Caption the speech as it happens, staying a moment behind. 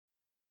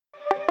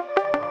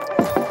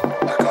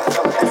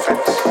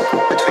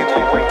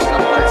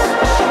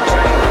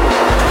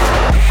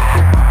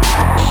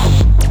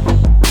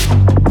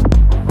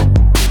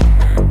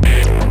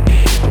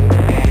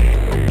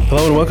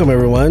Welcome,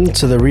 everyone,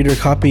 to the Reader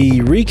Copy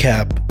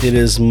Recap. It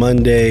is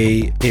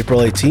Monday,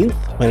 April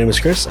 18th. My name is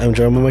Chris. I'm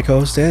joined by my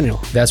co-host,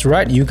 Daniel. That's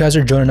right. You guys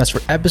are joining us for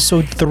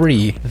episode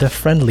 3, The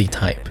Friendly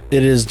Type.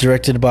 It is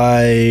directed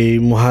by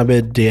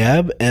Mohamed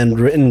Diab and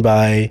written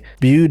by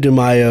Biu De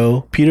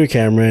Mayo, Peter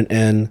Cameron,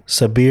 and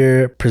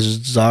Sabir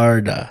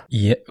Pirzada.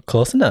 Yeah,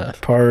 close enough.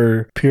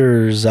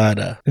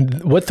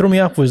 Pirzada. What threw me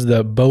off was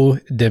the Bo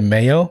De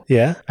Mayo.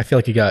 Yeah? I feel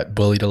like you got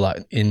bullied a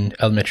lot in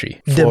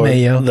elementary. For De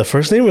Mayo. the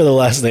first name or the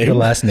last name? The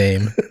last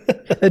name.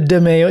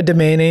 De Mayo, De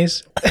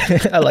Mayonnaise.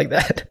 I like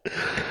that.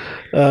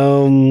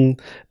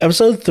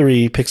 Episode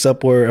 3 picks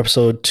up where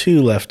episode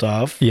 2 left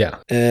off. Yeah.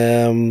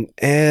 And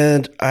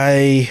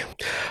I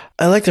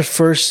like the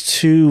first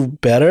 2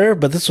 better,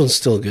 but this one's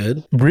still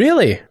good.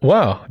 Really?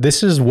 Wow.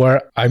 This is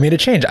where I made a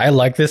change. I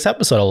like this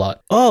episode a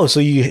lot. Oh, so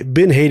you've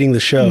been hating the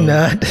show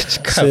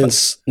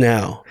since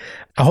now.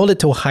 I hold it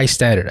to a high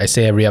standard, I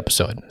say every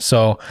episode.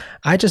 So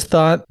I just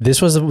thought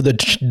this was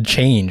the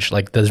change.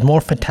 Like, there's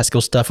more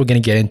fantastical stuff. We're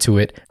going to get into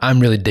it.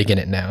 I'm really digging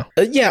it now.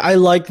 Yeah, I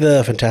like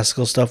the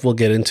fantastical stuff. We'll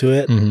get into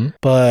it. Mm-hmm.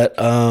 But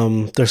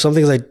there's some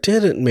things I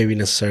didn't maybe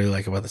necessarily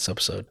like about this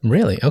episode.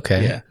 Really?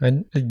 Okay. Yeah.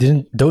 I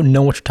don't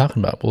know what you're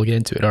talking about, but we'll get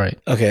into it. All right.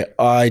 Okay.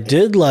 I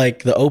did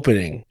like the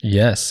opening.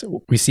 Yes.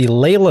 We see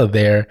Layla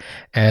there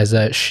as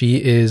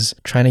she is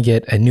trying to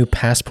get a new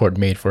passport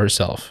made for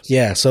herself.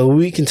 Yeah. So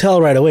we can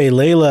tell right away,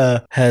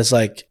 Layla has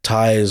like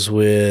ties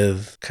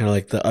with kind of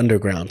like the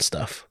underground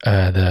stuff.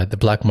 The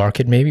black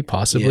market, maybe,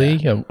 possibly.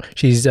 Yeah.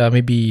 She's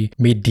maybe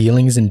made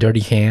dealings in dirty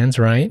hands,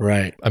 right?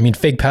 Right. I mean,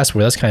 fake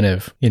passport, that's kind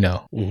of,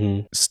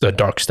 it's the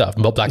dark stuff,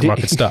 black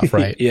market stuff,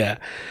 right? Yeah.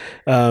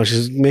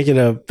 She's making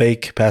a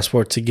fake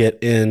passport to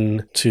get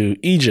into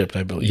Egypt,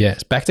 I believe.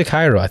 Yes. Back to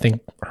Cairo, I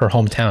think, her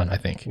hometown, I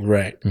think.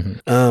 Right.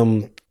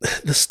 Mm-hmm.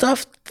 The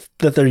stuff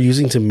that they're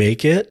using to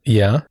make it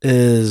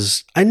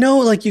is, I know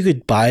like you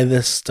could buy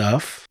this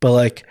stuff, but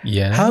like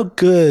how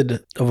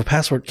good of a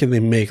passport can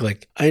they make?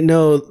 Like, I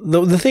know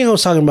the thing I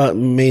was talking about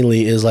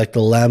mainly is like the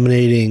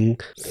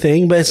laminating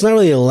thing, but it's not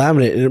really a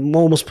laminate. It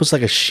almost puts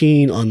like a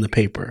sheen on the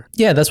paper.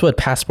 Yeah, that's what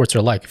passports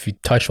are like. If you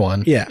touch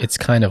one, it's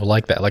kind of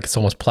like that. Like it's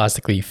almost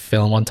plastically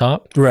film on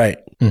top. Right.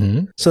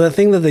 Mm-hmm. So the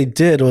thing that they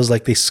did was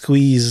like they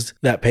squeezed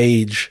that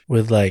page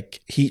with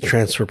like heat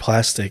transfer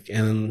plastic,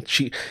 and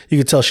you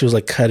could tell she was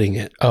like cutting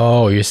it.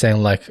 Oh, you're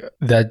saying like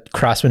that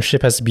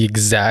craftsmanship has to be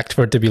exact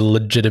for it to be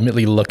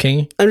legitimately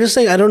looking? I'm just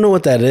saying I don't know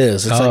what that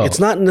is. It's like it's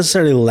not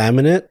necessarily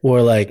laminate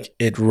where like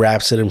it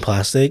wraps it in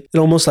plastic. It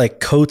almost like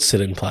coats it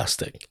in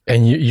plastic.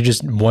 And you're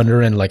just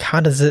wondering like how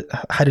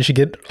did she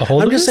get a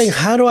hold of it? I'm just saying,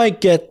 how do I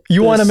get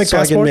you want to make so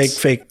passports? I can make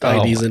fake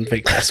IDs and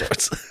fake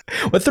passports?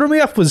 What threw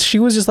me off was she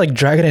was just like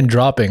dragging and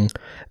dropping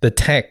the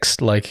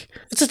text. Like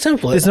it's a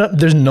template.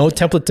 There's no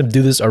template to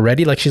do this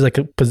already. Like she's like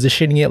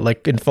positioning it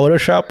like in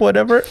Photoshop,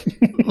 whatever.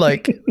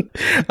 Like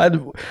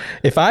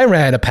if I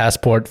ran a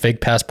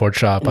fake passport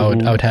shop, I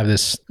would have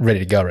this ready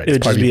to go already. It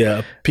would just be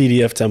a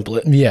PDF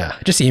template. Yeah,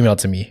 just email it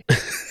to me.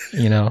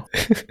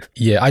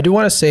 Yeah, I do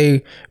want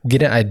to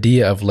get an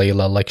idea of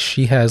Layla. Like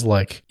she has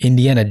like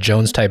Indiana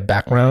Jones type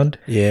background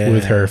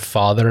with her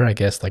father, I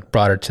guess, like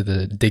brought her to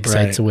the dig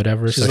sites or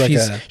whatever.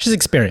 She's she's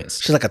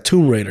experienced. She's like a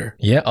Tomb Raider.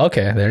 Yeah,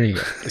 okay, there you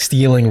go.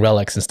 Stealing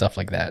relics and stuff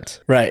like that.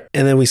 Right.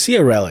 And then we see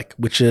a relic,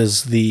 which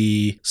is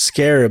the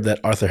scarab that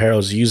Arthur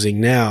Harrow's using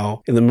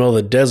now in the middle of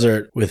the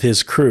desert with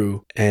his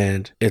crew,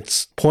 and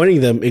it's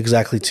pointing them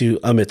exactly to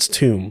Ammit's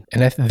tomb.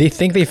 And they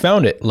think they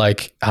found it,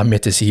 like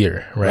Ammit is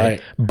here,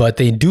 right? But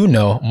they do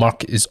know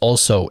Mark is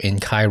also in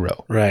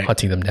Cairo,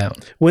 hunting them down.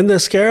 When the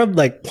scarab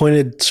like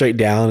pointed straight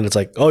down and it's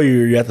like, oh,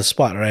 you're at the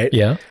spot, right?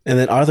 Yeah. And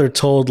then Arthur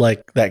told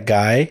like that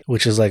guy,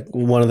 which is like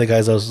one of the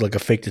guys that was like a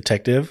fake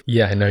detective.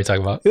 Yeah, I know you're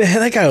talking about.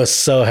 That guy was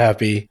so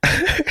happy.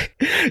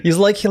 he's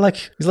going to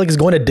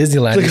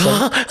Disneyland. He's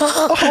like,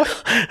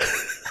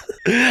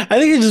 I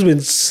think he's just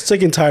been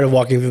sick and tired of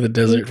walking through the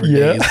desert for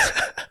days.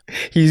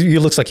 He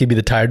looks like he'd be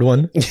the tired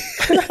one.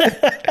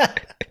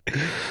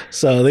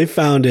 So they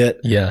found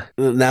it. Yeah.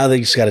 Now they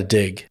just got to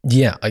dig.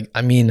 Yeah.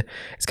 I mean,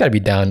 it's got to be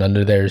down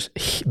under there.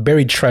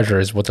 Buried treasure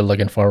is what they're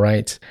looking for,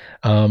 right?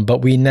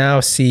 But we now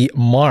see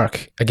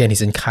Mark. Again,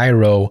 he's in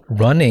Cairo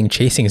running,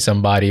 chasing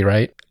somebody,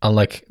 right? On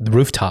like the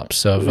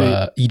rooftops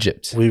of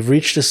Egypt. We've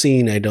reached a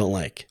scene I don't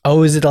like.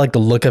 Oh, is it like the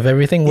look of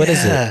everything? What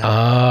is it?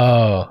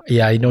 Oh,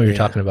 yeah. I know what you're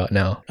talking about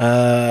now.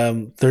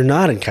 They're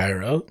not in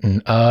Cairo.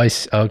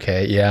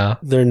 Okay. Yeah.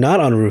 They're not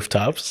on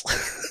rooftops.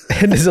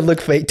 Does it look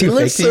fake too? It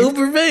looks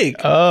super fake.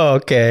 Oh,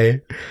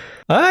 okay.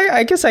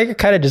 I guess I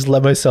kind of just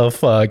let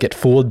myself get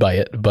fooled by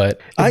it,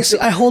 but I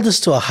hold this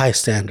to a high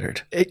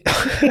standard.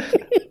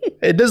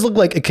 It does look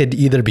like it could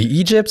either be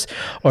Egypt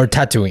or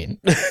Tatooine.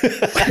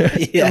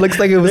 It looks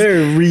like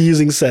they're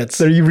reusing sets.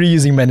 They're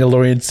reusing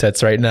Mandalorian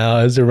sets right now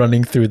as they're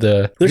running through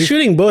the... They're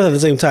shooting both at the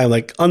same time.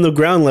 Like on the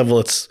ground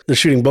level, they're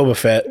shooting Boba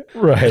Fett.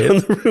 Right. On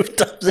the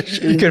rooftops, they're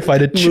shooting you can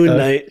find Moon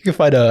Knight. You can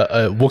find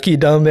a Wookiee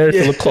down there if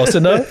you look close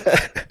enough.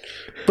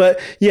 But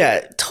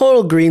yeah,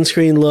 total green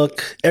screen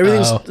look.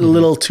 Everything's a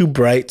little too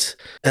bright.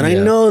 And I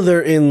know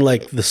they're in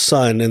like the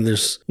sun and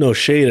there's no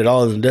shade at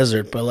all in the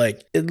desert, but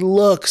like it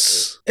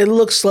looks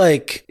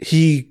like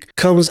he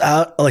comes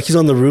out, like he's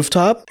on the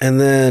rooftop, and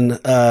then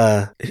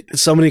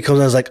somebody comes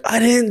out and is like, I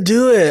didn't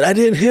do it. I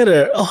didn't hit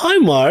her. Oh, hi,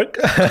 Mark.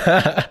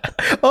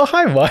 Oh,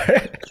 hi,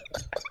 Mark.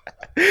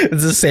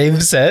 It's the same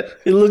set.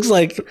 It looks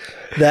like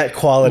that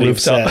quality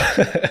rooftop.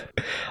 Of set.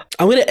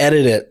 I'm going to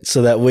edit it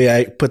so that way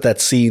I put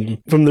that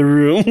scene from the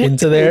room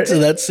into there. Into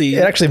that scene.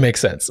 It actually makes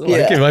sense.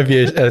 Like it might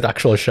be an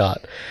actual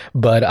shot.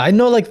 But I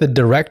know like the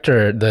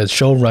director, the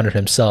showrunner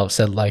himself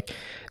said like,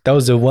 that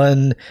was the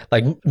one,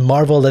 like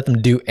Marvel let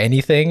them do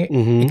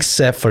anything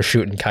except for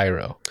shoot in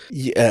Cairo.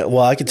 Yeah,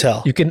 well, I could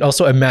tell. You can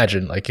also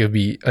imagine like it would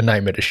be a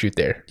nightmare to shoot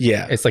there.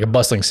 Yeah. It's like a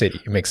bustling city.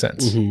 It makes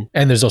sense.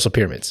 And there's also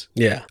pyramids.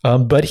 Yeah.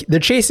 But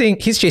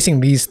he's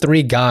chasing these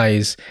three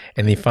guys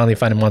and they finally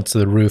find him onto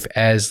the roof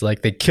as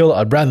like they kill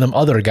a random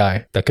other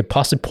guy that could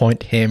possibly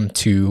point him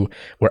to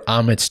where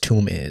Ammit's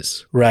tomb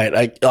is.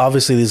 Right.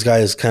 Obviously these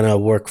guys kind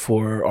of work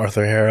for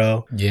Arthur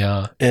Harrow.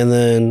 Yeah. And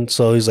then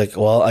so he's like,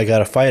 well, I got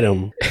to fight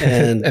him.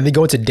 And and they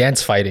go into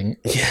dance fighting.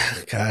 Yeah,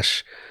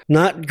 gosh.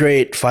 Not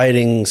great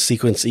fighting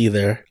sequence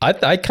either.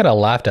 I kind of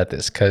laughed at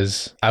this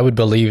because I would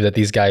believe that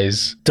these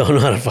guys don't know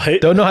how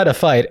to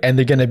fight. And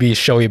they're going to be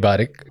showy about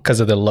it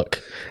because of their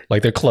look,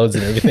 like their clothes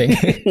and everything.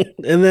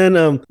 And then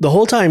the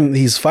whole time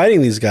he's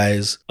fighting these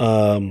guys,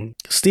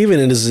 Steven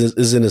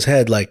is in his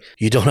head like,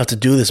 you don't have to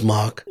do this,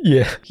 Mark.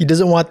 Yeah.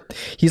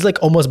 He's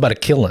like almost about to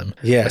kill him.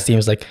 Yeah.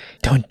 Steven's like,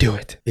 don't do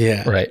it.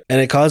 Yeah. Right.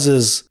 And it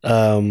causes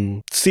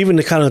Steven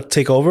to kind of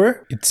take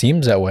over. It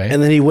seems that way.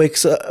 And then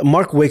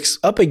Mark wakes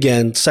up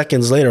again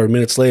seconds later or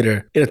minutes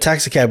later in a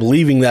taxi cab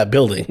leaving that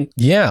building.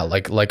 Yeah,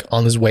 like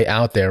on his way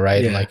out there,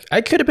 right? Yeah. Like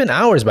I could have been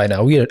hours by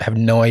now. We have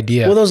no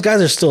idea. Well, those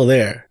guys are still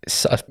there.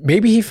 So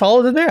maybe he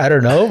followed them there. I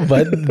don't know,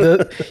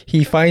 but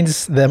he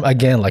finds them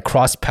again, like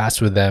cross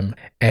paths with them,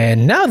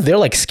 and now they're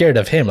like scared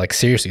of him, like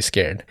seriously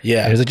scared.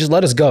 Yeah, and he's like, just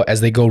let us go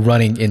as they go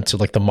running into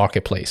like the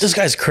marketplace. This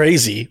guy's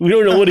crazy. We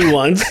don't know what he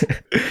wants.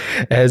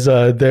 As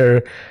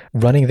they're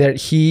running there,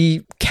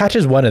 he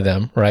catches one of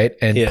them, right,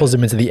 and pulls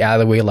him into the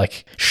alleyway,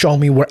 like, show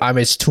me where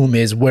Ammit's tomb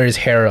is. Where is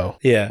Harrow?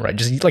 Yeah, right.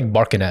 Just he's like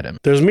barking at him.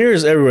 There's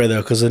mirrors everywhere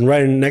though, because then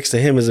right next to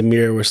him is a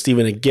mirror where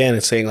Steven again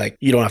is saying like,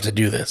 you don't have to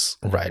do this.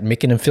 Right,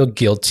 making him feel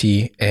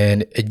guilty,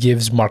 and it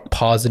gives Mark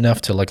pause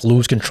enough to like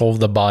lose control of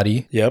the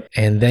body. Yep.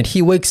 And then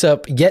he wakes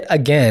up yet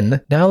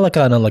again, now like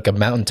on a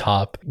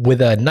mountaintop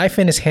with a knife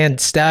in his hand,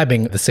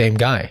 stabbing the same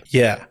guy.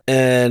 Yeah,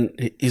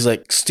 and he's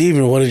like,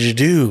 Steven, what did you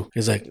do?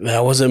 He's like,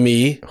 that wasn't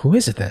me. Who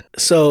is it then?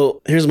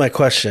 So here's my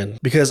question,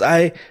 because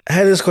I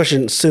had this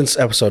question since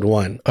episode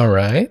 1. All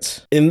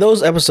right. In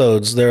those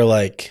episodes, they're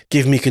like,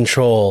 give me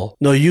control.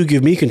 No, you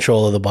give me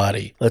control of the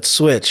body. Let's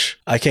switch.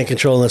 I can't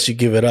control unless you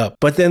give it up.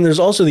 But then there's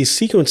also these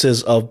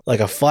sequences of like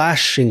a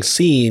flashing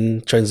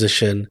scene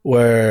transition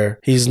where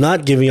he's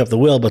not giving up the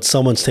will, but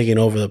someone's taking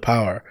over the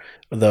power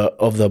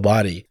of the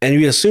body, and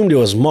we assumed it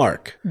was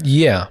Mark.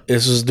 Yeah,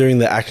 this was during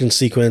the action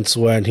sequence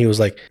when he was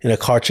like in a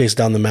car chase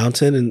down the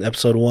mountain in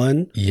episode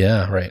 1.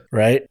 Yeah,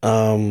 right.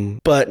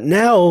 But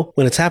now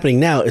when it's happening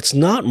now, it's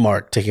not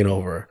Mark taking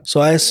over.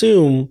 So I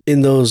assume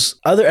in those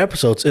other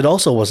episodes, it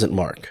also wasn't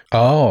Mark.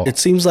 Oh, it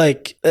seems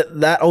like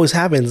that always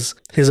happens.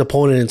 His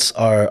opponents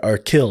are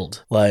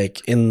killed,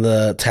 like in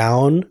the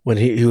town when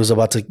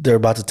they're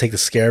about to take the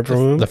scarab from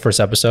him. The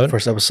first episode.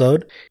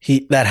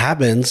 That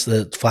happens,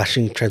 the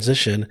flashing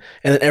transition.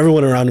 And then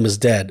everyone around him is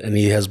dead, and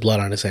he has blood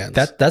on his hands.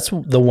 That's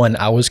the one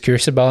I was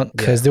curious about,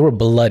 because they were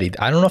bloodied.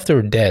 I don't know if they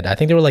were dead. I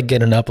think they were like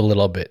getting up a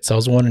little bit. So I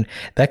was wondering,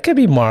 that could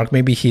be Mark.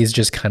 Maybe he's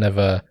just kind of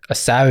a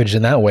savage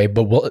in that way,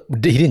 but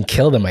he didn't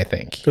kill them, I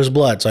think. There's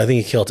blood, so I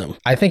think he killed him.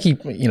 I think he,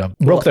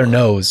 broke their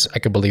nose. I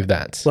could believe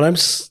that. But I'm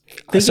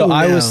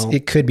thinking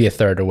it could be a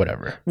third or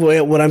whatever.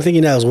 Well, what I'm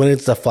thinking now is when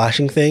it's the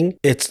flashing thing,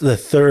 it's the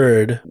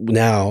third,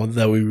 now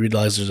that we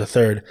realize there's a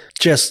third,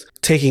 just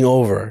taking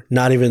over,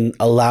 not even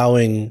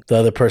allowing the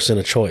other person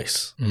a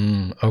choice.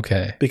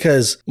 Okay.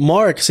 Because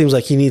Mark seems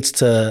like he needs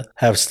to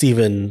have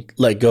Steven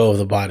let go of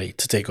the body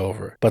to take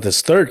over. But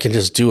this third can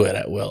just do it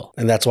at will.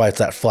 And that's why it's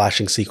that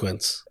flashing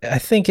sequence. I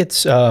think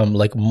it's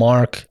like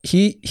Mark,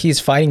 he's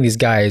fighting these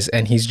guys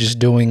and he's just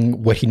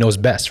doing what he knows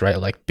best, right?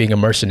 Like being a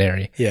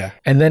mercenary. Yeah.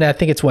 And then I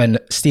think it's when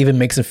Steven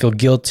makes him feel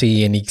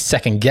guilty and he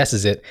second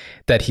guesses it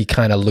that he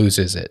kind of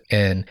loses it.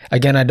 And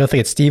again, I don't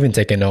think it's Steven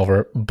taking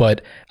over,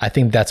 but I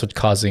think that's what's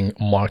causing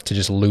Mark to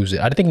just lose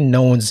it. I think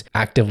no one's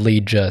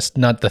actively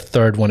not the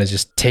third one is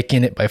just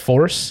taking it by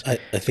force. I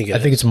think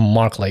it's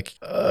Mark like,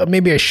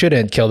 maybe I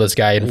shouldn't kill this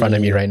guy in front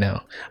of me right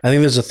now. I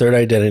think there's a third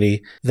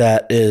identity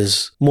that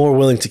is more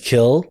willing to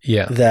kill.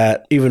 Yeah.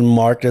 That even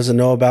Mark doesn't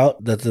know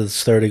about, that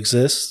this third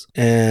exists.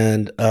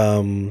 And,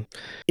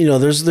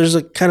 there's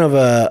a kind of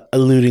a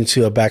alluding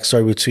to a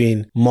backstory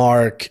between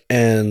Mark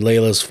and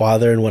Layla's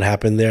father and what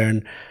happened there.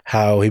 And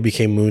how he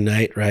became Moon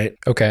Knight, right?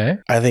 Okay.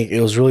 I think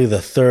it was really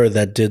the third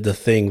that did the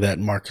thing that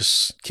Mark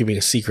is keeping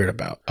a secret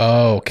about.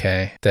 Oh,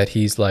 okay. That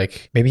he's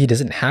like, maybe he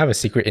doesn't have a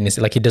secret and it's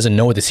like he doesn't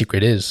know what the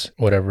secret is,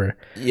 whatever.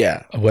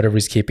 Yeah. Whatever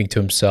he's keeping to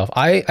himself.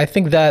 I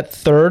think that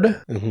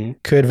third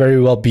could very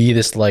well be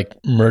this like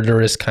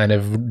murderous kind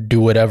of do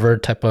whatever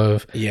type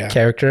of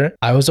character.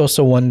 I was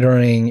also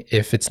wondering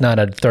if it's not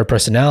a third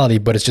personality,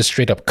 but it's just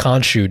straight up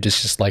Khonshu,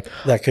 just like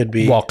that could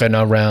be walking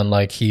around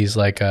like he's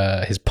like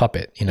his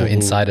puppet, you know,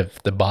 inside of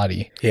the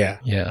body. Yeah.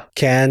 Yeah.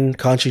 Can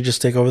Khonshu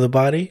just take over the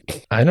body?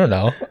 I don't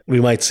know. We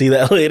might see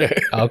that later.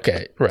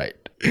 Okay, right.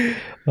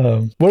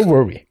 Where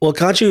were we? Well,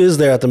 Khonshu is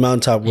there at the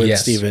mountaintop with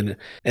Steven,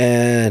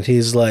 and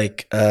he's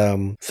like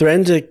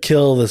threatened to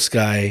kill this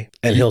guy,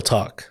 and he'll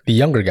talk. The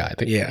younger guy.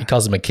 He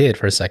calls him a kid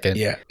for a second.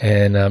 Yeah.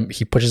 And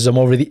he pushes him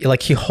over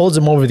he holds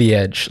him over the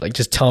edge. Like,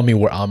 just tell me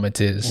where Ammit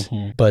is.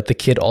 But the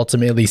kid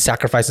ultimately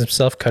sacrifices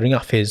himself, cutting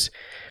off his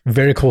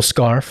very cool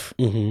scarf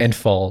and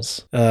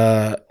falls.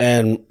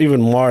 And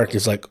even Mark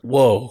is like,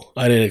 whoa,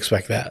 I didn't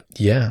expect that.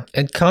 Yeah.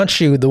 And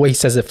Khonshu, the way he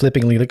says it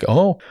flippantly, like,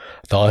 oh,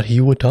 thought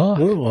he would talk.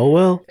 Oh,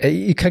 well.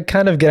 You can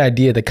kind of get an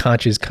idea that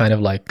Khonshu is kind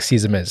of like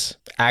sees them as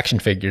action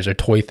figures or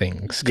toy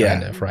things,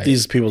 kind of, right?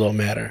 These people don't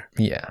matter.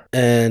 Yeah.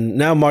 And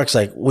now Mark's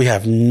like, we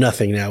have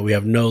nothing now. We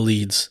have no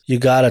leads. You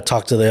got to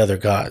talk to the other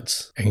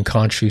gods. And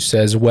Khonshu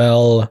says,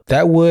 well,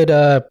 that would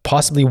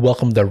possibly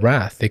welcome the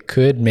wrath. They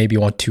could maybe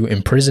want to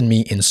imprison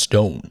me in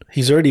stone.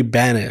 He's already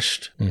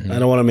banished. I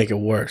don't want to make it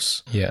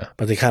worse. Yeah.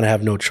 But they kind of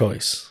have no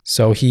choice.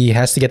 So he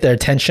has to get their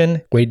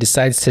attention. What he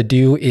decides to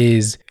do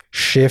is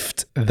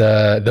shift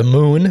the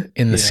moon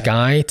in the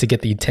sky to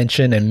get the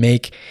attention and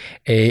make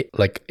a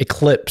like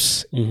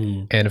eclipse.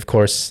 And of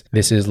course,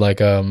 this is like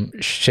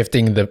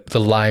shifting the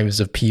lives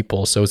of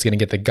people, so it's going to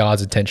get the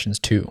gods' attentions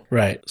too.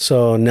 Right.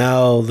 So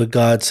now the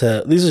gods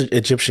these are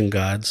Egyptian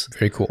gods.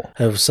 Very cool.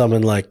 Have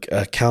summoned like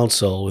a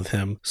council with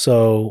him.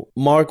 So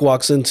Mark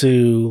walks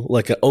into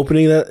like an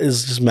opening that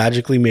is just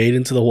magically made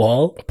into the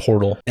wall. A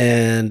portal.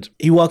 And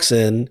he walks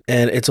in,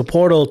 and it's a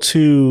portal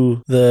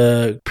to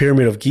the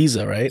Pyramid of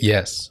Giza, right?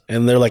 Yes.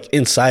 And they're like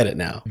inside it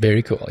now.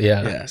 Very cool.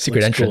 Yeah.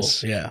 Secret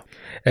entrance. Cool. Yeah.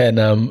 And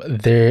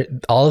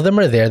all of them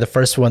are there. The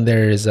first one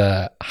there is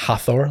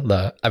Hathor,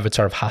 the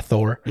avatar of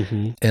Hathor,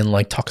 and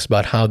like talks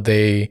about how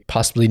they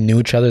possibly knew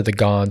each other, the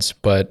gods,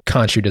 but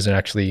Khonshu doesn't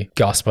actually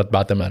gossip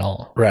about them at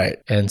all. Right.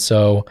 And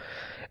so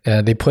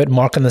they put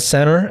Mark in the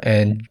center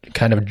and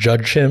kind of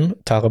judge him,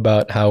 talk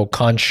about how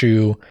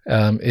Khonshu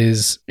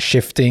is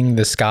shifting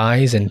the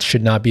skies and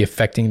should not be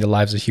affecting the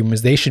lives of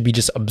humans. They should be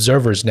just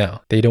observers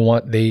now. They don't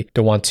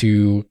want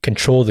to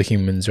control the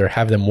humans or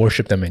have them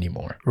worship them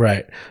anymore.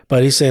 Right.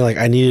 But he's saying like,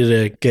 I needed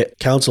to get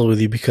counsel with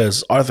you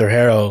because Arthur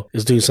Harrow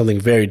is doing something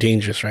very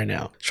dangerous right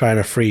now, trying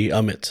to free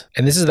Ammit.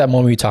 And this is that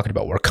moment we talked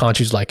about where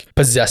Khonshu's like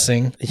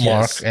possessing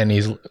Mark and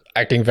he's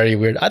acting very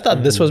weird. I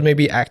thought this was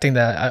maybe acting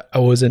that I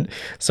wasn't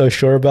so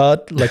sure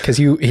about, like, because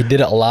he did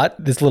it a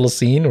lot, this little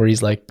scene where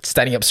he's like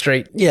standing up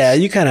straight. Yeah,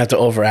 you kind of have to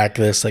overact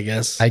this, I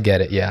guess. I get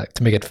it, yeah,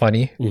 to make it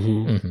funny.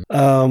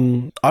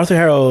 Arthur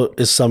Harrow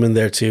is summoned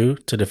there too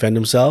to defend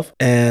himself,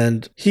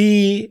 and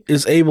he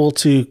is able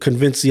to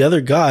convince the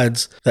other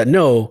gods that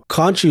no,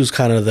 Khonshu's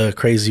kind of the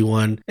crazy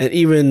one, and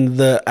even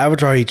the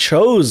avatar he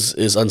chose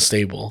is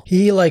unstable.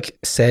 He like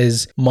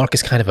says Mark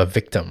is kind of a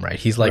victim, right?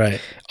 He's like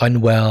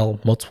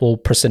unwell, multiple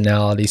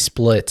personality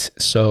split,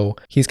 so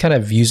he's kind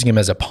of using him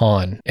as a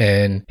pawn.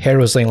 And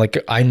Harrow's saying like,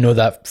 I know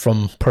that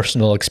from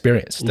personal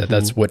experience, that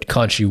that's what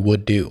Khonshu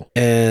would do.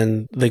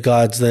 And the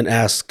gods then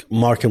ask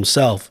Mark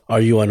himself,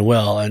 are you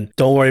unwell? And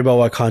don't worry about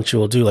what Khonshu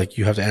will do, like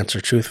you have to answer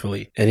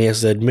truthfully. And he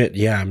has to admit,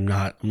 yeah, I'm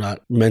not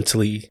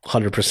mentally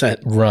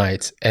 100%.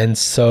 Right. And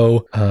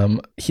so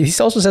he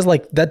also says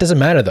like, that doesn't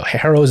matter though.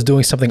 Harrow is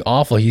doing something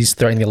awful. He's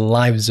threatening the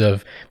lives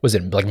of, was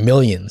it like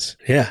millions?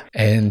 Yeah.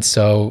 And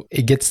so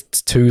it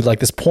gets to like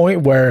this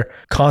point where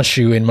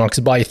Khonshu in Mark's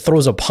body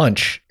throws a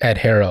punch at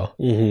Harrow.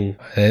 And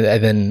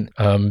then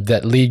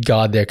that lead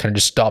god there kind of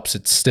just stops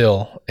it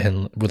still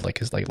and with like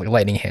his like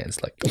lightning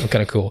hands, like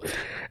kind of cool.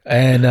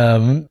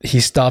 And he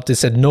stopped and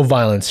said, no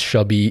violence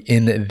shall be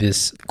in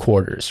this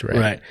quarters, right?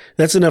 Right.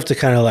 That's enough to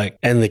kind of like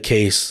end the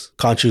case.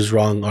 Khonshu's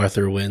wrong,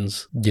 Arthur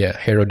wins. Yeah,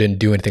 Harrow didn't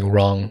do anything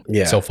wrong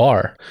so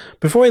far.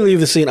 Before we leave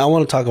the scene, I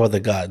want to talk about the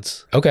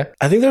gods. Okay.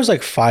 I think there's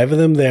like 5 of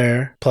them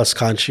there, plus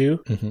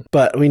Khonshu.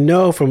 But we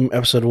know from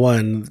episode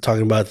 1,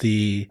 talking about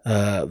the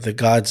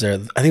gods there,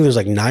 I think there's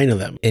like 9 of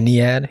them.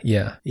 Ennead?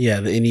 Yeah. Yeah,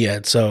 the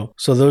Ennead. So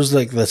those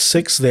like the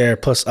 6 there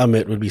plus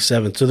Ammit would be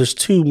 7. So there's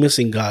 2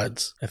 missing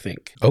gods, I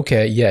think.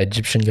 Okay, yeah,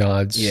 Egyptian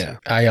gods. Yeah.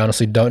 I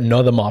honestly don't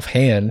know them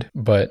offhand,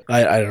 but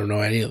I don't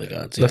know any of the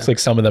gods. Looks like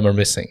some of them are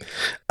missing.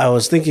 I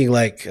was thinking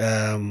like,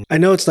 I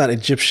know it's not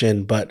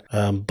Egyptian, but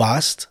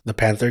Bast, the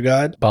panther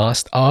god.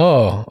 Bast.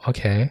 Oh,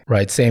 okay.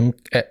 Right. Same.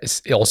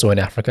 Also in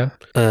Africa.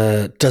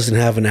 Doesn't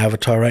have an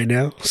avatar right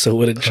now, so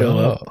wouldn't show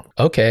up.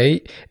 Okay.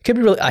 It could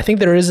be really, I think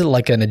there is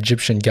like an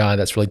Egyptian god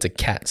that's related to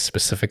cats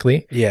specifically.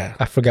 specifically. Yeah.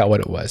 I forgot what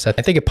it was. I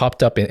think it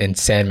popped up in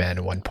Sandman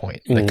at one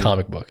point, in the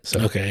comic book. So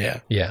okay, yeah.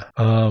 Yeah.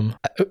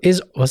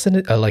 Wasn't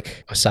it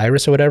like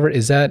Osiris or whatever?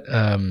 Is that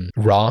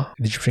Ra?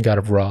 Did you drink out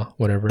of Ra?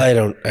 Whatever. I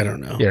don't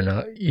know.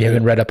 You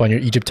haven't read up on your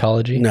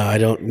Egyptology? No, I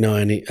don't know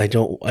any. I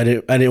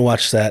didn't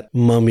watch that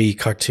Mummy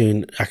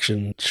cartoon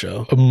action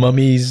show.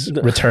 Mummies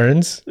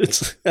Returns?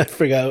 I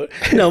forgot.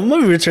 No,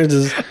 Mummy Returns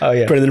is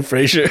Brendan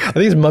Fraser. I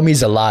think it's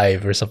Mummies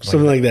Alive or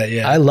something like that.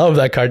 Yeah. I love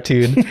that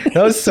cartoon.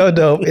 That was so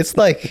dope. It's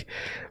like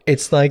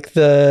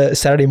the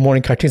Saturday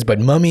morning cartoons, but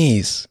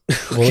mummies.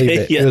 Believe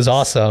it. Yes. It was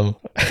awesome.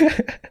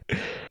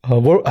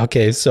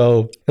 Okay,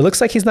 so it looks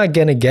like he's not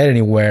going to get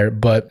anywhere,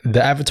 but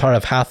the avatar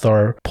of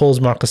Hathor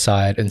pulls Mark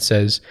aside and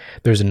says,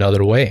 there's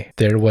another way.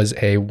 There was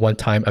one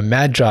time a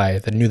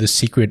medjay that knew the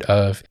secret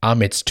of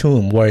Ammit's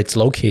tomb, where it's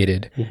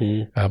located.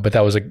 But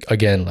that was,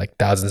 again, like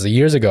thousands of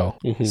years ago.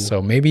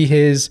 So maybe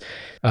his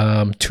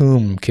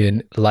tomb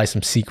can lie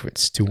some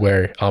secrets to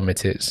where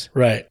Ammit is.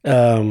 Right.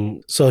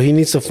 So he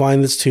needs to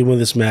find this tomb of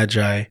this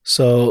medjay.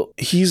 So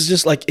he's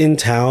just like in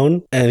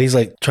town and he's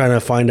like trying to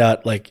find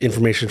out like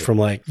information from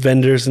like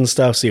vendors and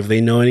stuff, see if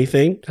they know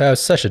anything.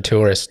 Such a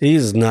tourist.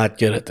 He's not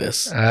good at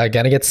this.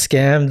 Gonna get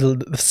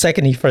scammed the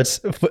second he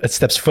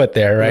steps foot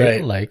there,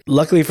 right? Like,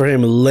 luckily for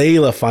him,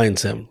 Layla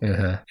finds him,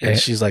 and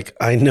she's like,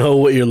 "I know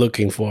what you're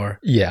looking for."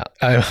 Yeah,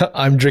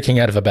 I'm drinking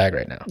out of a bag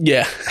right now.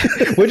 Yeah.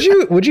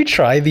 Would you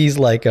try these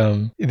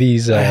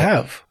I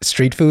have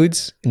street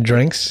foods and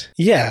drinks?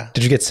 Yeah.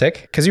 Did you get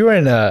sick? Because you were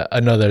in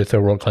another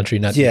third world country,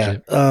 not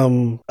Egypt.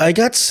 I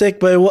got sick,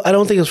 but I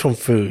don't think it was from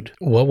food.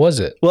 What was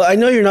it? Well, I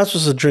know you're not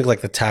supposed to drink like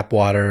the tap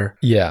water.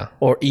 Yeah.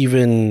 Or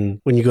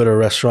even when you go to a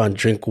restaurant,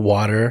 drink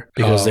water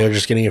because they're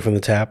just getting it from the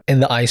tap.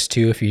 And the ice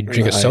too, if you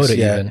drink a soda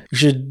even. You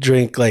should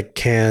drink like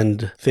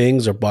canned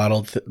things or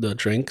bottled the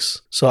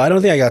drinks. So I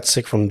don't think I got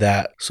sick from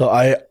that. So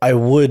I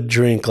would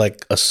drink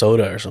like a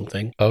soda or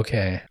something.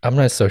 Okay. I'm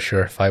not so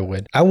sure if I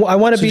would. I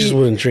want to be... You just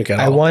wouldn't drink at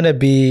all? I want to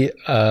be...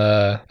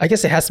 I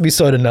guess it has to be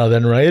soda now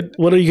then, right?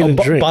 What are you going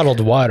to drink? Bottled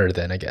water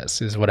then, I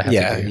guess, is what I have to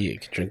do. Yeah, you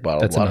can drink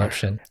bottled water. That's an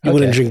option. You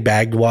wouldn't drink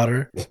bagged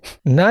water?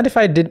 Not if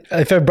I did...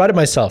 If I brought it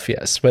myself,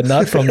 yes, but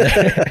not from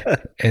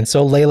there. And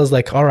so Layla's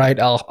like, all right,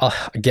 I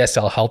guess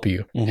I'll help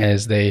you.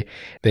 As they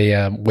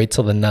wait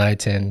till the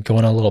night and go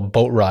on a little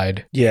boat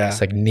ride. Yeah.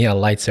 It's like neon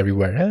lights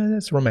everywhere.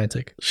 It's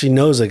romantic. She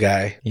knows a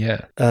guy.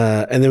 Yeah.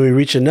 And then we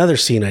reach another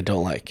scene I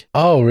don't like.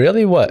 Oh,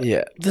 really? What?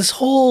 Yeah. This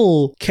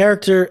whole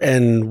character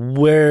and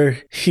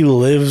where he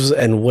lives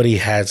and what he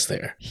has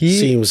there. He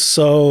seems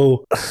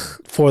so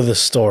for the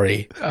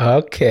story.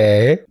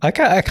 Okay. I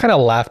kind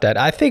of laughed at it.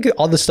 I think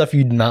all the stuff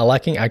you're not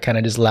liking, I kind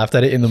of just laughed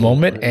at it in the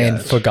moment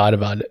and forgot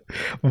about it.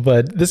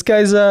 But this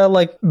guy's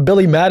like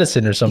Billy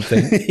Madison or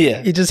something.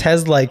 Yeah. He just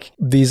has like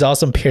these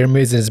awesome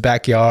pyramids in his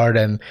backyard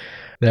and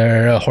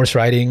they're horse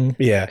riding,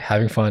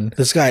 having fun.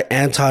 This guy,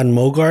 Anton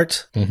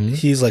Mogart,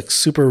 he's like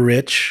super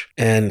rich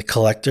and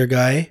collector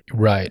guy.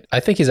 Right.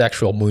 I think he's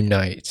actual Moon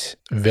Knight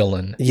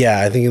villain.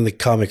 Yeah, I think in the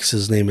comics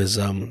his name is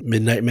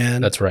Midnight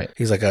Man. That's right.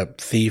 He's like a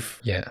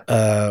thief. Yeah.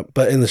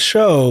 But in the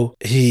show,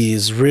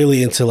 he's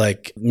really into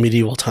like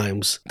medieval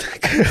times.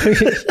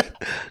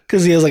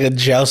 Because he has like a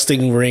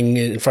jousting ring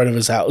in front of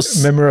his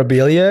house.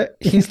 Memorabilia.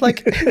 He's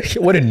like,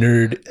 what a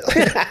nerd.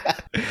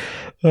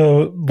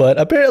 But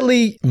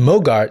apparently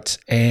Mogart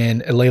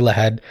and Layla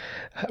had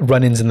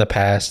run-ins in the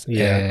past.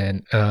 Yeah.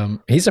 And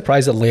he's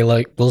surprised that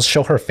Layla will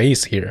show her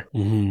face here.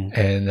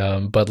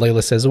 And but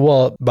Layla says,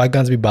 well,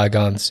 bygones be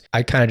bygones.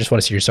 I kind of just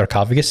want to see your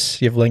sarcophagus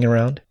you have laying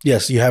around.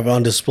 Yes, you have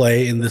on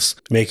display in this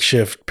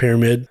makeshift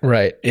pyramid.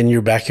 Right. In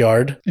your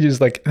backyard. You're just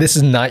like, this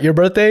is not your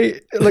birthday?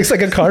 It looks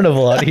like a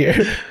carnival out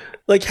here.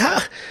 Like, how?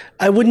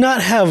 I would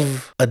not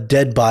have a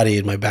dead body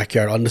in my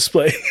backyard on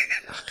display.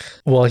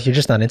 Well, you're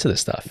just not into this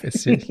stuff.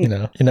 It's, you're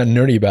not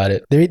nerdy about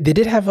it. They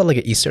did have like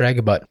an Easter egg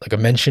about like a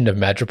mention of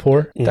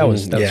Madripoor. That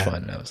was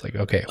fun. I was like,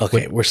 okay,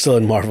 we're still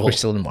in Marvel. We're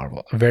still in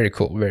Marvel. Very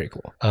cool. Very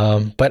cool.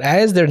 But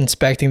as they're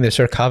inspecting the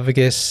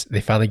sarcophagus,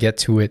 they finally get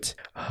to it.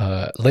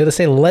 Layla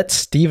say, let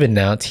Steven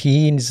out.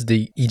 He's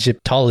the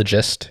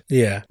Egyptologist.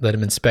 Yeah. Let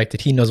him inspect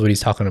it. He knows what he's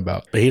talking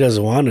about. But he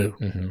doesn't want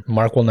to.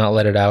 Mark will not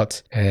let it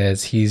out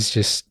as he's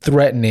just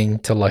threatening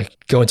to like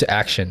go into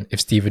action if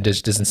Steven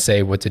just doesn't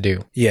say what to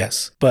do.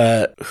 Yes.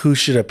 But who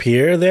should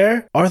appear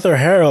there? Arthur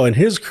Harrow and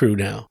his crew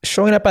now.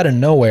 Showing up out of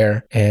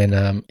nowhere,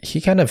 and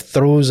he kind of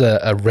throws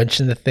a wrench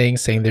in the thing,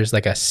 saying there's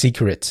like a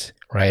secret,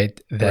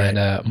 right?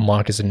 That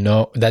Mark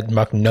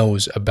Mark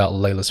knows about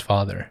Layla's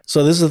father.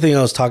 So this is the thing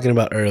I was talking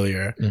about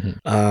earlier.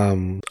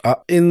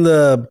 In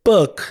the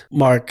book,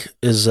 Mark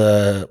is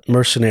a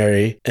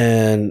mercenary,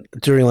 and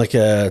during like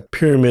a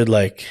pyramid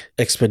like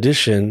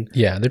expedition,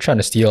 they're trying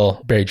to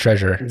steal buried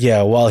treasure.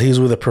 Yeah, while he's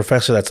with a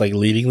professor that's like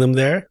leading them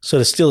there. So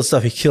to steal the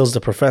stuff, he kills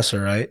the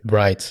professor, right?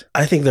 Right.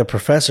 I think the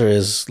professor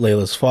is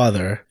Layla's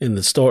father in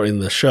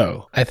the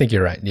show. I think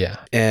you're right. Yeah.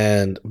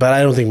 But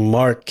I don't think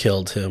Mark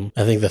killed him.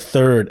 I think the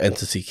third entity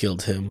entity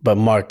killed him, but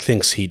Mark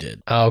thinks he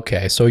did.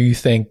 Okay, so you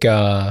think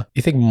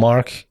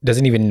Mark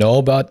doesn't even know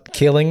about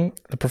killing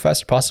the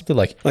professor, possibly?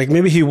 Like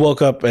maybe he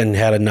woke up and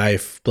had a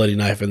bloody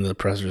knife, and the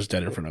professor's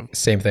dead in front of him.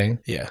 Same thing?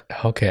 Yeah.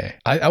 Okay.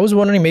 I was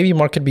wondering, maybe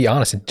Mark could be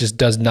honest and just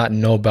does not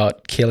know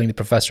about killing the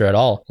professor at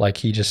all. Like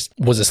he just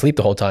was asleep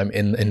the whole time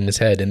in his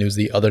head, and it was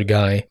the other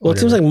guy. Well, it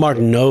seems like Mark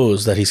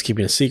knows that he's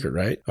keeping a secret,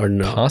 right? Or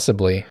no?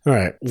 Possibly. All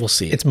right, we'll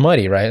see. It's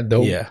muddy, right?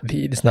 Though yeah.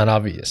 It's not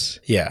obvious.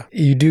 Yeah.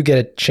 You do get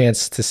a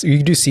chance to...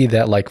 You do see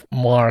that, like,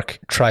 Mark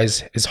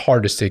tries his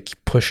hardest to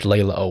push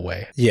Layla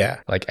away. Yeah.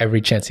 Like,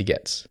 every chance he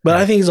gets. But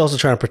I think he's also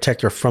trying to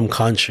protect her from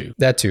Khonshu.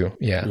 That too,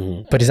 yeah.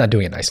 Mm-hmm. But he's not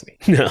doing it nicely.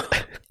 No.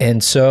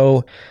 And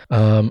so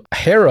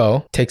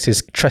Harrow takes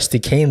his trusty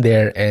cane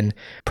there and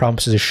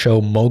promises to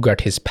show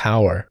Mogart his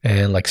power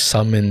and, like,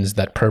 summons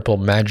that purple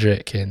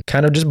magic and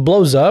kind of just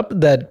blows up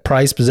that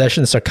prized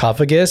possession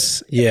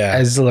sarcophagus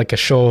as, like, a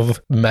show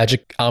of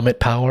magic Ammit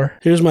power.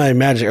 Here's my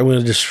magic. I'm going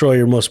to destroy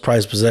your most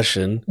prized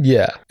possession.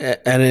 Yeah.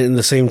 And in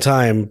the same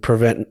time,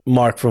 prevent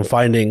Mark from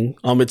finding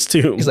Ammit's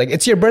tomb. He's like,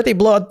 it's your birthday,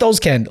 blow out those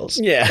candles.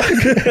 Yeah.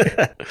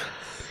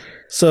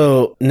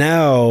 So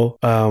now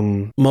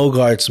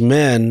Mogart's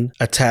men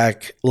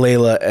attack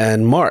Layla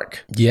and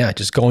Mark. Yeah,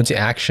 just go into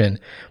action.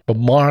 But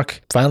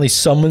Mark finally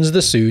summons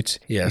the suit.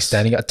 Yes. He's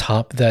standing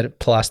atop that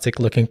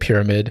plastic-looking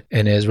pyramid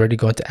and is ready to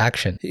go into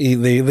action.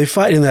 They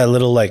fight in that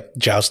little, like,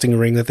 jousting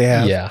ring that they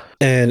have. Yeah.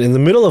 And in the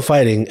middle of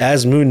fighting,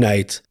 as Moon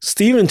Knight,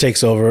 Steven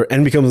takes over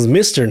and becomes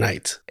Mr.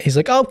 Knight. He's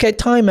like, okay,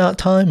 time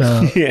out.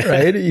 Yeah.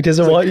 Right? He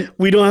doesn't want...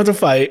 we don't have to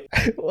fight.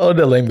 Oh,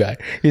 the lame guy.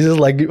 He's just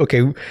like,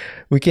 okay,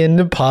 we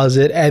can pause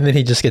it. And then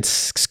he just gets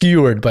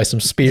skewered by some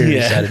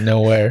spears out of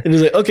nowhere. And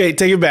he's like, okay,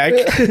 take it back.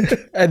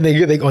 And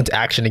they go into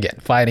action again,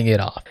 fighting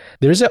it off.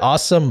 There's an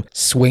awesome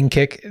swing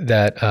kick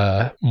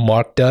that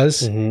Mark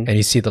does. Mm-hmm. And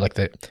you see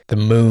the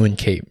moon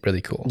cape.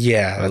 Really cool.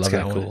 Yeah, that's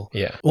kind of cool.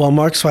 Yeah. While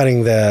Mark's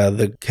fighting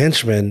the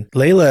henchman,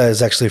 Layla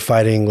is actually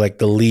fighting, like,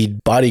 the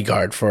lead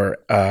bodyguard for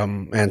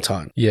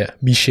Anton. Yeah,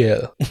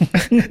 Michelle.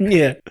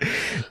 Yeah.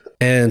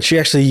 And she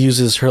actually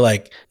uses her,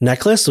 like,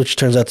 necklace, which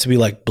turns out to be,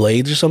 like,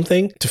 blades or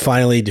something, to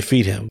finally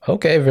defeat him.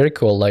 Okay, very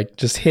cool. Like,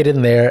 just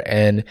hidden there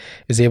and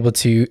is able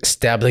to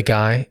stab the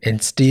guy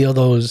and steal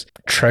those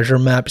treasure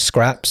map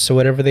scraps or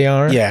whatever they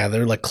are. Yeah,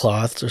 they're like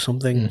cloths or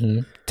something. Mm-hmm.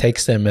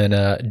 Takes them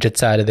and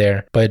jets out of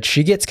there. But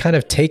she gets kind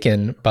of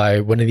taken by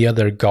one of the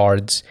other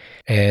guards,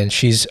 and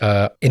she's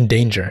in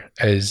danger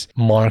as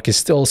Mark is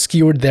still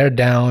skewered there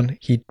down.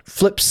 He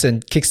flips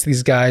and kicks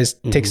these guys,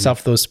 takes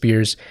off those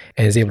spears,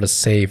 and is able to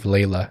save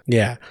Layla.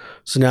 Yeah.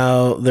 So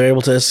now they're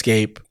able to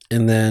escape.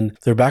 And then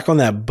they're back on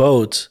that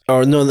boat.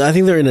 Or no, I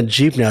think they're in a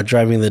Jeep now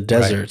driving the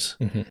desert.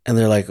 Right. Mm-hmm. And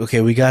they're like,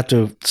 okay, we got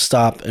to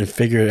stop and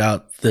figure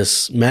out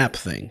this map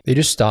thing. They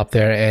just stop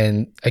there.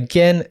 And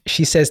again,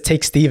 she says,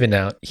 take Steven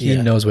out. He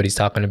knows what he's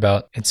talking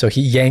about. And so he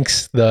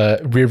yanks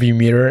the rearview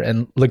mirror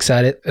and looks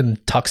at it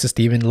and talks to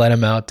Steven, let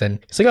him out. And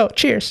he's like, oh,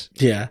 cheers.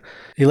 Yeah.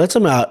 He lets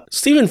him out.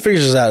 Steven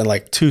figures out in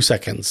like 2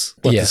 seconds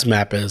what this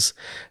map is.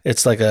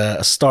 It's like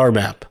a star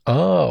map.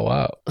 Oh,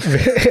 wow.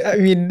 I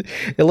mean,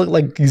 it looked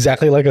like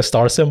exactly like a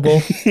star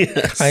symbol.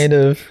 Yes. Kind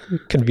of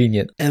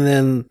convenient. And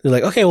then they're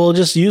like, okay, we'll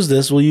just use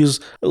this.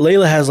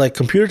 Layla has like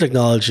computer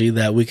technology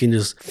that we can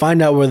just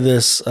find out where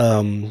this,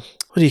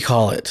 what do you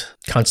call it?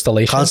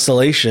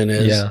 Constellation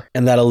is,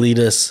 and that'll lead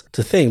us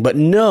to thing. But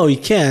no, you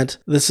can't.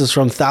 This is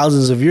from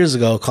thousands of years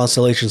ago.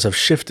 Constellations have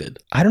shifted.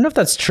 I don't know if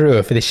that's true,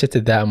 if they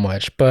shifted that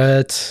much,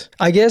 but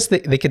I guess they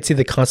could see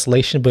the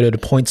constellation, but it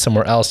would point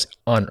somewhere else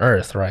on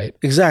Earth, right?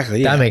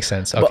 Exactly. That makes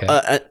sense. Okay.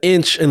 But, an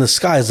inch in the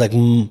sky is like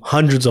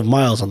hundreds of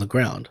miles on the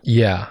ground.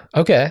 Yeah.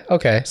 Okay.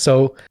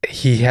 So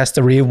he has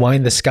to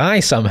rewind the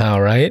sky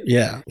somehow, right?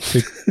 Yeah.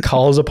 He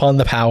calls upon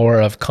the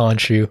power of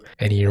Khonshu,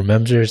 and he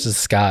remembers the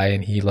sky,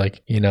 and he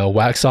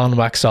wax on,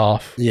 wax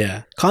off.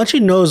 Yeah.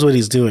 Khonshu knows what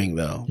he's doing,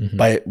 though.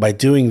 Mm-hmm. By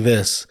doing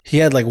this, he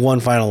had like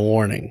one final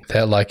warning.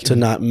 That to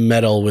not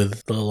meddle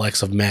with the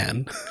likes of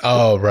man.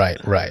 Oh, right.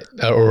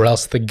 Or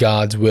else the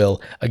gods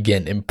will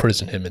again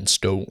imprison him in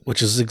stone.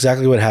 Which is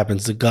exactly what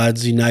happens. The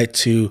gods unite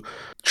to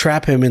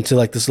trap him into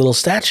like this little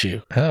statue.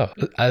 Oh,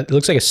 it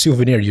looks like a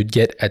souvenir you'd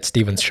get at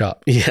Steven's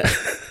shop. Yeah.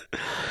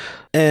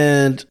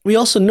 And we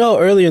also know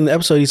earlier in the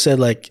episode, he said,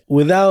 like,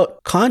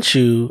 without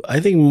Khonshu, I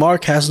think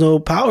Mark has no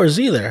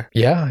powers either.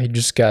 Yeah, he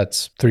just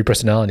got 3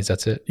 personalities.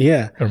 That's it.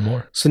 Yeah. Or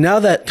more. So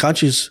now that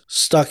Khonshu's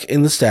stuck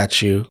in the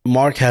statue,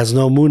 Mark has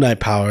no Moon Knight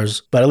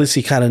powers, but at least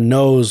he kind of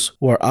knows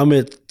where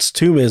Ammit's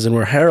tomb is and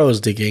where Harrow is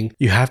digging.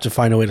 You have to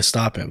find a way to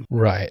stop him.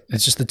 Right.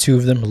 It's just the two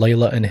of them,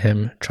 Layla and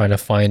him, trying to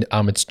find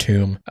Ammit's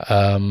tomb.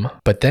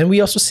 But then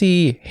we also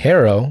see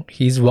Harrow.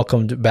 He's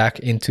welcomed back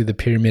into the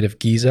Pyramid of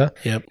Giza.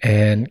 Yep.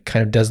 And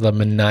kind of does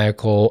the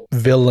maniacal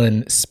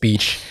villain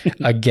speech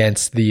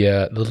against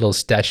the little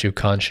statue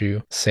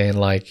Khonshu, saying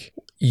like,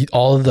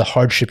 all of the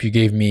hardship you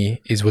gave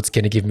me is what's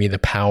going to give me the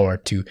power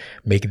to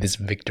make this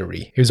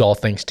victory. It was all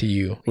thanks to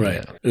you.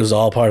 Right. It was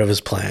all part of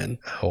his plan.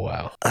 Oh,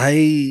 wow.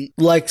 I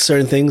liked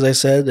certain things I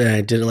said, and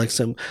I didn't like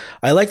some.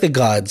 I like the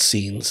god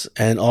scenes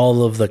and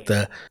all of like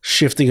the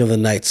shifting of the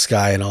night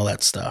sky and all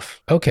that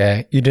stuff.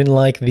 Okay. You didn't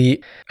like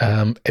the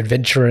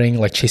adventuring,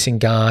 like chasing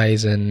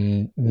guys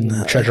and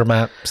treasure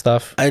map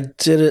stuff? I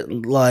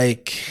didn't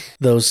like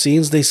those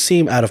scenes. They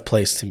seem out of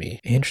place to me.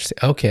 Interesting.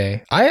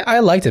 Okay. I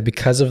liked it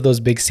because of those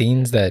big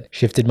scenes that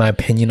shifted my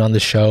opinion on the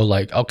show.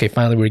 Like, okay,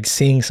 finally we're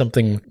seeing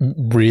something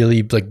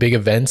really like big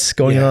events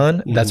going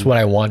on. That's what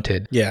I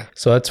wanted. Yeah.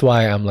 So that's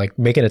why I'm like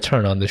making a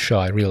turn on the show.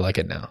 I really like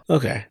it now.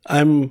 Okay.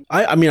 I mean,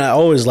 I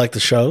always like the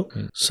show.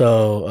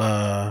 So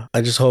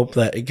I just hope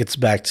that it gets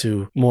back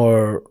to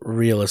more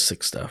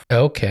realistic stuff.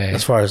 Okay.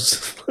 As far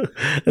as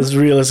as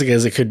realistic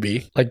as it could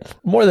be. Like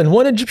more than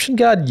one Egyptian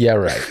god? Yeah,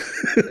 right.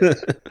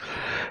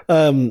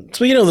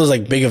 Speaking of those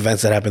like big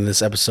events that happened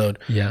this episode,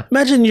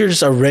 imagine you're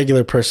just a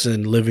regular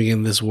person living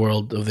in this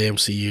world of the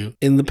MCU.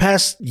 In the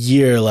past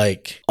year,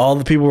 like all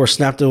the people were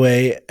snapped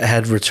away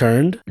had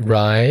returned.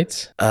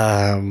 Right.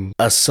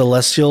 A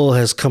celestial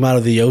has come out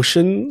of the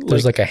ocean.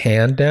 There's like a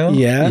hand down.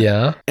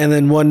 Yeah. And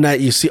then one night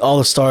you see all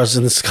the stars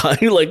in the sky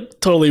like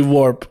totally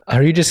warp.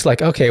 Are you just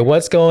like, okay,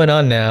 what's going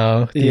on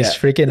now? These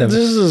freaking this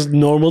is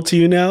normal to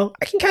you now?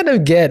 I can kind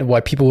of get why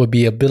people would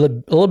be a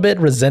little bit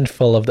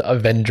resentful of the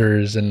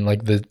Avengers and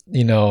like the,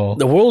 you know,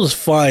 the world is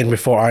fine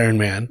before Iron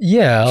Man.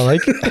 Yeah,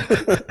 like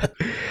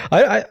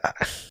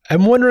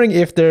I'm wondering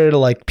if they're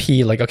like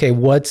like, okay,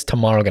 what's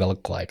tomorrow gonna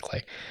look like?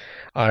 Like,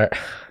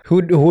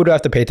 who do I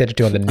have to pay attention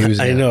to on the news?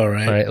 I know,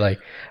 right? Right? Like,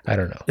 I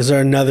don't know. Is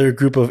there another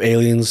group of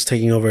aliens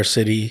taking over a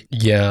city?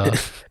 Yeah.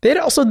 They'd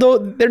also, though,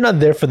 they're not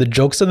there for the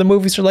jokes of the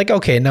movies. They're like,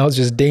 okay, now it's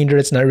just danger.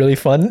 It's not really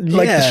fun.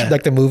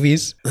 Like the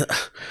movies.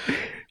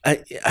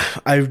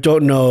 I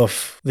don't know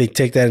if they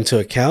take that into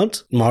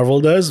account. Marvel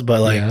does, but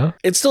like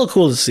it's still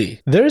cool to see.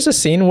 There's a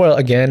scene where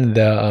again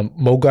the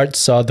Mogart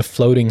saw the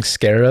floating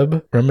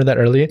scarab. Remember that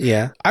earlier?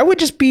 Yeah. I would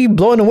just be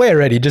blown away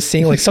already, just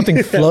seeing like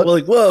something float.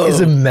 Like, whoa!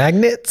 Is it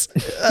magnets?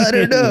 I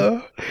don't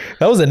know.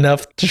 That was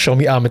enough to show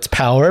me Ammit's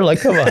power.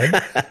 Like, come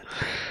on.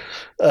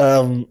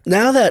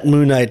 Now that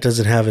Moon Knight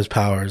doesn't have his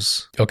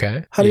powers,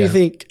 okay, how do you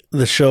think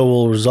the show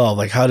will resolve?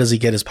 Like, how does he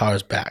get his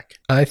powers back?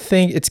 I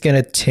think it's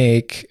gonna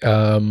take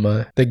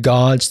the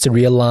gods to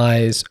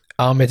realize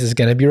Ammit is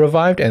gonna be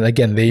revived, and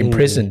again, they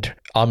imprisoned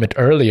Ammit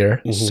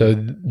earlier, so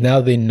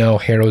now they know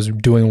Harrow's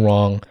doing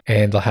wrong,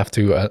 and they'll have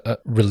to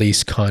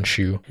release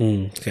Khonshu.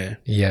 Okay.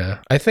 Yeah,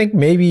 I think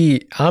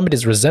maybe Ammit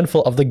is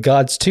resentful of the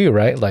gods too,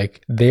 right?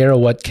 Like they're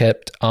what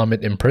kept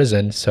Ammit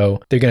imprisoned,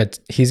 so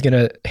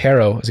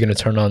Harrow is gonna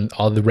turn on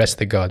all the rest of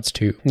the gods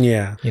too.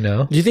 Yeah, you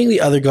know. Do you think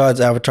the other gods'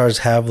 avatars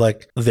have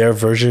like their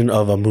version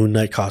of a Moon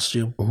Knight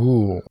costume?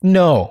 Ooh,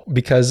 no,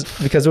 because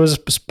there was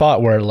a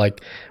spot where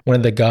like one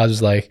of the gods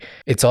was like,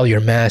 "It's all your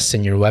masks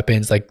and your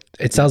weapons." Like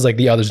it sounds like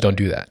the others don't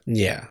do that.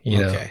 Yeah. You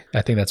know,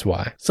 I think that's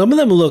why. Some of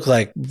them look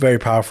like very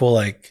powerful.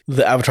 Like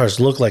the avatars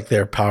look like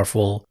they're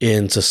powerful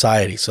in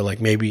society. So like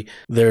maybe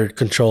they're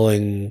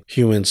controlling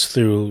humans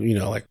through, you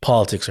know, like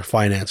politics or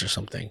finance or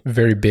something.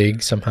 Very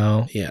big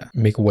somehow. Yeah.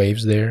 Make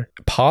waves there.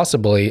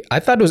 Possibly. I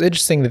thought it was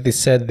interesting that they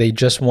said they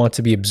just want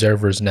to be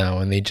observers now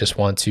and they don't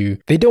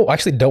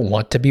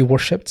want to be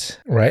worshipped,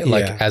 right?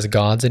 Like as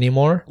gods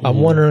anymore. I'm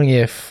wondering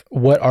if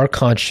what are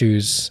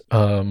Khonshu's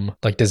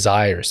like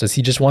desires? Does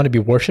he just want to be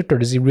worshipped or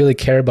does he really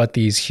care about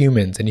these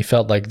humans and he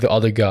felt like the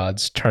other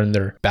gods turned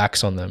their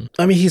backs on them?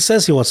 I mean, he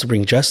says he wants to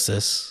bring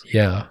justice.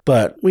 Yeah.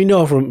 But we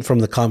know from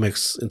the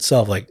comics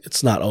itself, like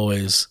he's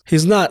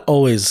not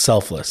always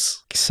selfless.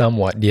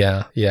 Somewhat,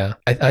 yeah.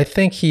 I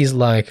think he's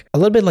like a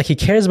little bit like he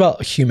cares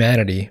about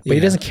humanity, but he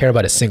doesn't care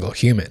about a single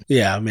human.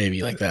 Yeah,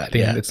 maybe like that. I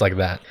think it's like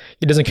that.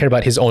 He doesn't care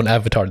about his own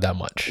avatar that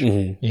much,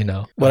 you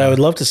know? What I would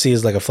love to see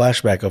is like a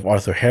flashback of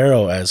Arthur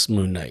Harrow as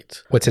Moon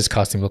Knight. What's his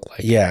costume look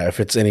like? Yeah,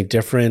 if it's any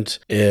different,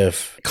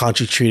 if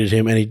Khonshu treated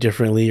him any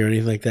differently or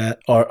anything like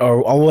that. Or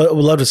I would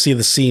love to see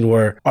the scene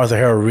where Arthur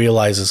Harrow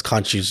realizes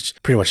Khonshu's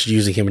pretty much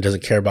using him and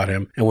doesn't care about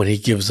him, and when he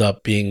gives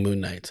up being Moon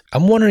Knight.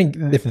 I'm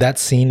wondering if that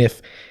scene,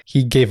 if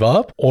he gave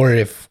up or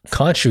if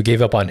Khonshu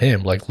gave up on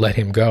him, like let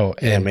him go.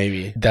 And yeah,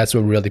 maybe. That's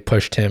what really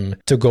pushed him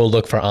to go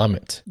look for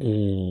Ammit.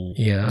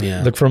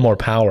 Yeah. Look for more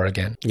power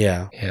again.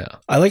 Yeah.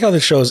 I like how the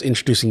show is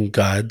introducing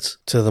gods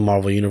to the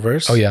Marvel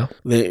universe. Oh, yeah.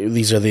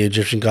 These are the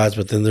Egyptian gods,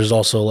 but then there's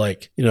also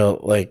like, you know,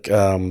 like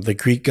the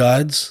Greek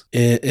gods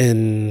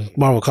in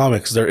Marvel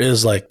Comics. There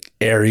is like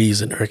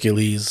Ares and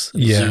Hercules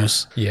and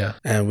Zeus. Yeah.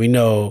 And we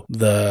know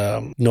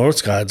the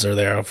Norse gods are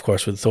there, of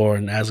course, with Thor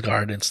and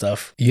Asgard and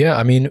stuff. Yeah,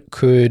 I mean,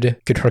 could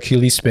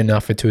Hercules spin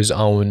off into his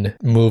own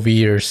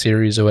movie or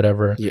series or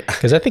whatever? Yeah.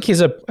 Because I think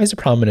he's a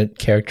prominent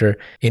character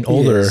in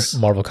older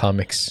Marvel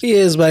comics. He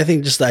is, but I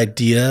think just the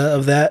idea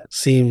of that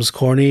seems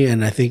corny.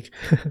 And I think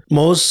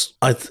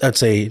I'd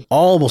say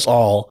almost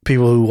all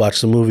people who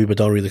watch the movie but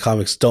don't read the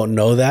comics don't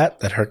know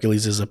that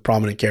Hercules is a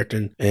prominent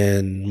character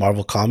in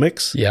Marvel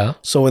Comics. Yeah.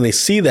 So when they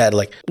see that, said,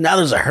 like, now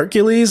there's a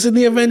Hercules in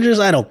the Avengers.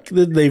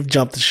 They've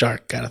jumped the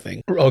shark kind of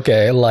thing.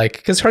 Okay, like,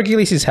 because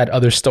Hercules has had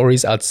other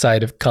stories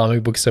outside of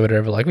comic books or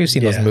whatever. Like, we've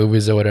seen those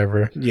movies or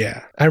whatever.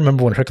 Yeah. I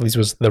remember when Hercules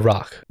was The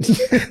Rock.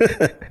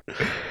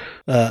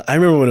 I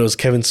remember when it was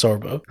Kevin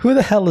Sorbo. Who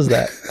the hell is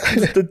that?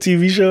 The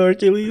TV show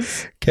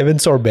Hercules. Kevin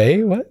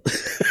Sorbet? What?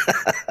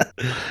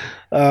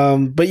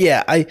 But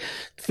yeah, I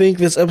think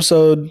this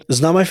episode is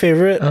not my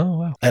favorite. Oh,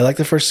 wow. I like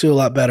the first two a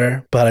lot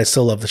better, but I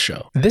still love the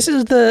show. This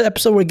is the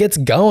episode where it gets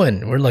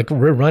going.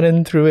 We're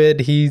running through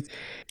it. He's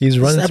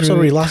running through episode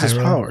where he lost his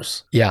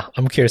powers. Yeah,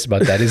 I'm curious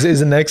about that.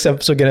 Is the next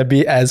episode going to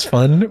be as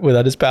fun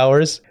without his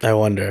powers? I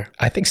wonder.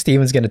 I think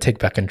Steven's going to take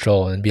back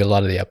control and be a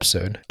lot of the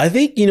episode. I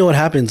think, you know what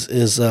happens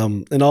is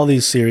in all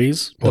these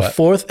series, the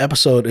fourth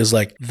episode is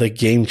like the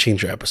game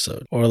changer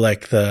episode or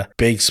like the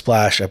big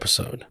splash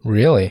episode.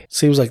 Really?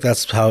 Seems like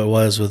that's how it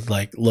was with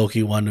like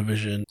Loki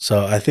WandaVision.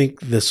 So I think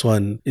this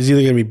one is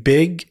either going to be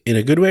big in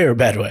a good way or a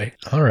bad way.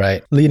 All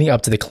right. Leading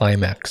up to the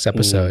climax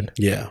episode.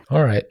 Yeah.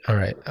 All right.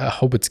 I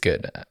hope it's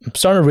good. I'm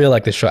starting to really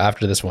like the show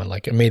after this one.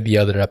 Like, it made the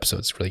other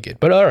episodes really good.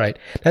 But all right.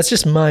 That's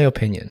just my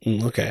opinion.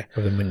 Okay.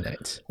 Of the Moon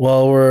Knights.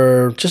 Well,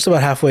 we're just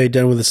about halfway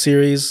done with the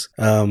series.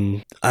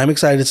 I'm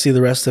excited to see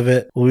the rest of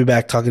it. We'll be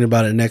back talking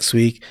about it next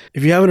week.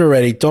 If you haven't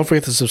already, don't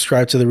forget to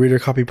subscribe to the Reader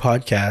Copy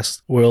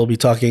Podcast, where we'll be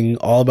talking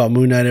all about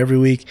Moon Knight every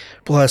week,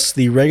 plus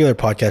the regular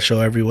podcast show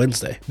every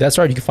Wednesday. That's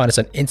right. You can find us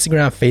on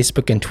Instagram,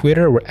 Facebook, and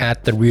Twitter. We're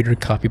at the Reader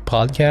Copy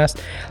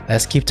Podcast.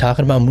 Let's keep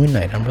talking about Moon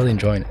Knight. I'm really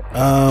enjoying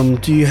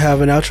it. Do you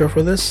have an outro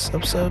for this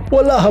episode?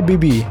 Voila,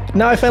 Habibi.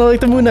 Now I finally like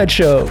the Moon Knight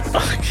show.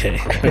 Okay.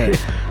 All right.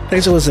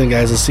 Thanks for listening,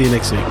 guys. I'll see you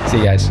next week. See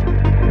you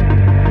guys.